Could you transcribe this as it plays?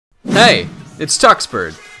Hey, it's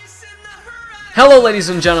TuxBird. Hello ladies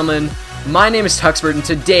and gentlemen, my name is TuxBird and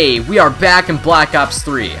today we are back in Black Ops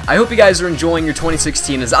 3. I hope you guys are enjoying your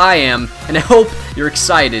 2016 as I am, and I hope you're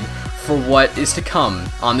excited for what is to come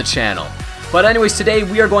on the channel. But anyways, today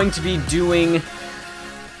we are going to be doing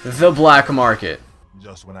the black market.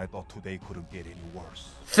 Just when I thought today couldn't get any worse.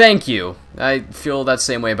 Thank you. I feel that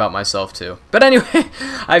same way about myself too. But anyway,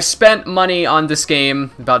 I've spent money on this game,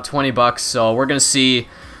 about 20 bucks, so we're gonna see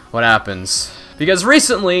what happens. Because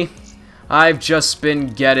recently, I've just been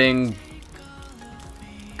getting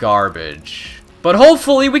garbage. But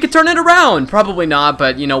hopefully we can turn it around. Probably not,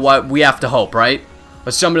 but you know what? We have to hope, right?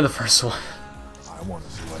 Let's jump into the first one. I want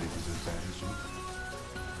to see what it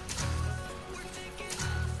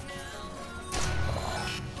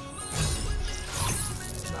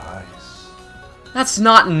is. Nice. That's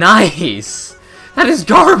not nice. That is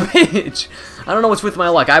garbage. I don't know what's with my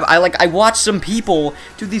luck. I watch some people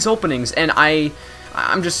do these openings, and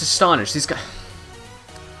I'm just astonished. These guys.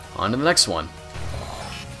 On to the next one.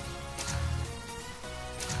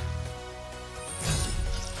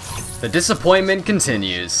 The disappointment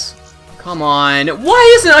continues. Come on.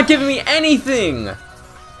 Why is it not giving me anything?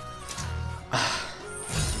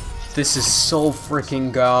 This is so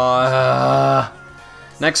freaking good.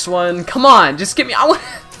 Next one. Come on. Just give me. I want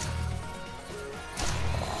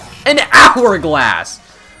an hourglass.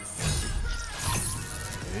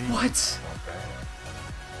 What?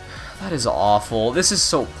 That is awful. This is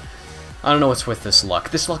so... I don't know what's with this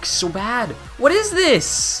luck. This luck is so bad. What is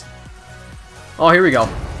this? Oh, here we go.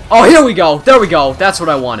 Oh, here we go. There we go. That's what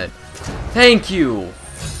I wanted. Thank you.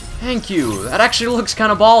 Thank you. That actually looks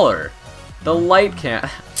kind of baller. The light can't...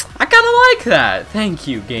 I kind of like that. Thank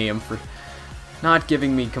you, game, for not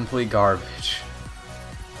giving me complete garbage.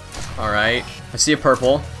 Alright. I see a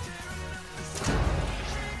purple.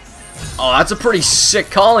 Oh, that's a pretty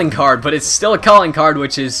sick calling card, but it's still a calling card,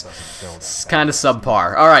 which is kind of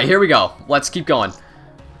subpar. Alright, here we go. Let's keep going.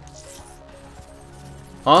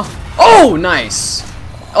 Huh? Oh, nice!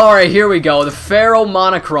 Alright, here we go. The Pharaoh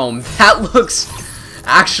Monochrome. That looks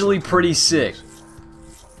actually pretty sick.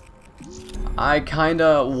 I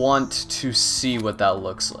kinda want to see what that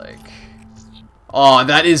looks like. Oh,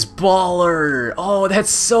 that is baller! Oh,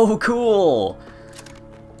 that's so cool!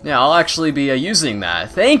 Yeah, I'll actually be using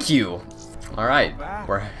that. Thank you! Alright,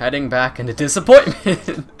 we're heading back into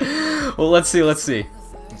disappointment. Well, let's see, let's see.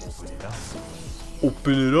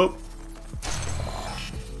 Open it up.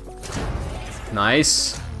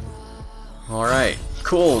 Nice. Alright,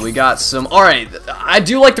 cool, we got some... Alright, I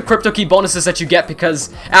do like the crypto key bonuses that you get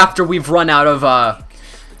because after we've run out of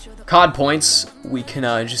COD points, we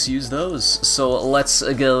can just use those. So let's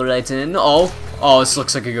go right in. Oh, this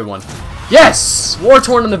looks like a good one. Yes!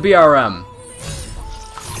 War-Torn on the BRM.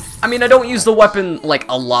 I mean, I don't use the weapon, like,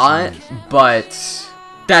 a lot, but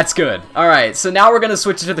that's good. Alright, so now we're going to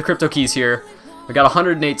switch to the crypto keys here. We got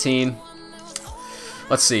 118.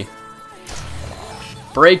 Let's see.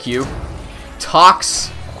 Break you.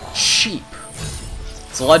 Tox. Sheep.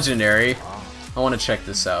 It's legendary. I want to check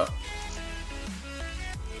this out.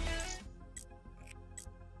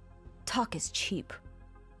 Talk is cheap.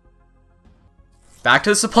 Back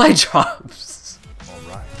to the supply drops.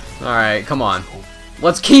 Alright, come on.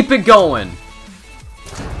 Let's keep it going.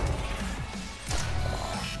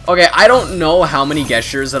 Okay, I don't know how many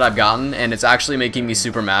gestures that I've gotten, and it's actually making me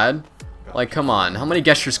super mad. Like, come on. How many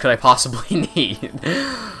gestures could I possibly need?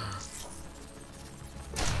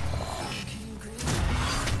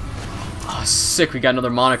 Oh, sick. We got another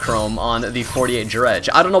monochrome on the 48 Dredge.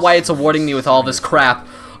 I don't know why it's awarding me with all this crap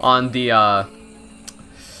on the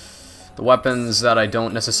weapons that I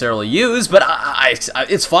don't necessarily use, but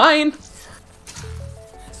it's fine.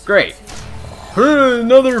 Great.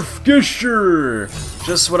 Another gesture.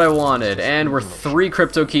 Just what I wanted, and we're 3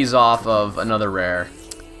 crypto keys off of another rare.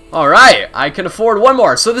 Alright, I can afford one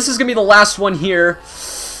more, so this is gonna be the last one here.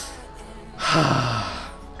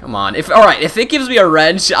 Come on. Alright, if it gives me a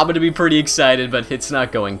wrench, I'm gonna be pretty excited, but it's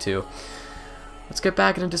not going to. Let's get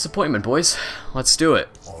back into disappointment, boys. Let's do it.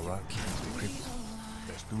 Alright,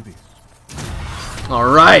 let's do this.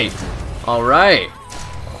 Alright. Alright.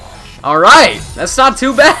 Alright. That's not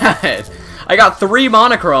too bad. I got 3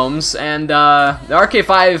 monochromes, and the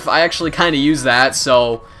RK5, I actually kind of use that,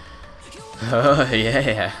 so...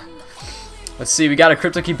 yeah. Let's see, we got a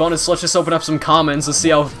crypto key bonus. Let's just open up some commons. Let's see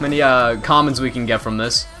how many commons we can get from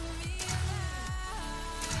this.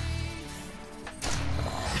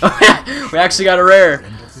 We actually got a rare.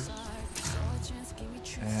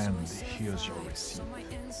 And here's your receipt.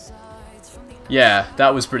 Yeah,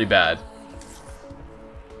 that was pretty bad.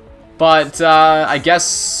 But I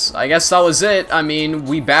guess that was it. I mean,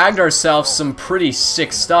 we bagged ourselves some pretty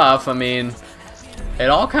sick stuff. I mean, it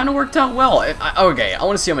all kind of worked out well. Okay, I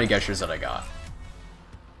want to see how many gestures that I got.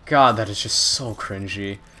 God, that is just so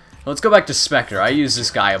cringy. Let's go back to Spectre. I use this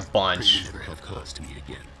guy a bunch.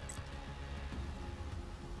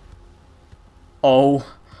 Oh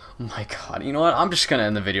my god. You know what? I'm just gonna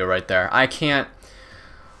end the video right there. I can't...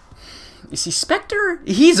 You see, Spectre?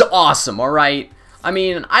 He's awesome, alright? I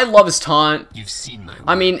mean, I love his taunt. You've seen my work.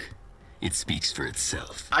 I mean... It speaks for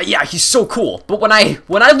itself. Yeah, he's so cool. But when I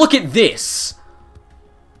look at this...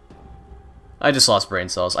 I just lost brain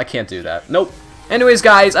cells. I can't do that. Nope. Anyways,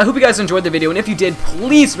 guys, I hope you guys enjoyed the video, and if you did,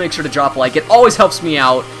 please make sure to drop a like. It always helps me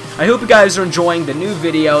out. I hope you guys are enjoying the new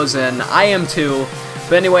videos, and I am too.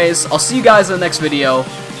 But anyways, I'll see you guys in the next video.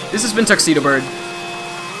 This has been TuxBird.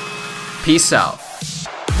 Peace out.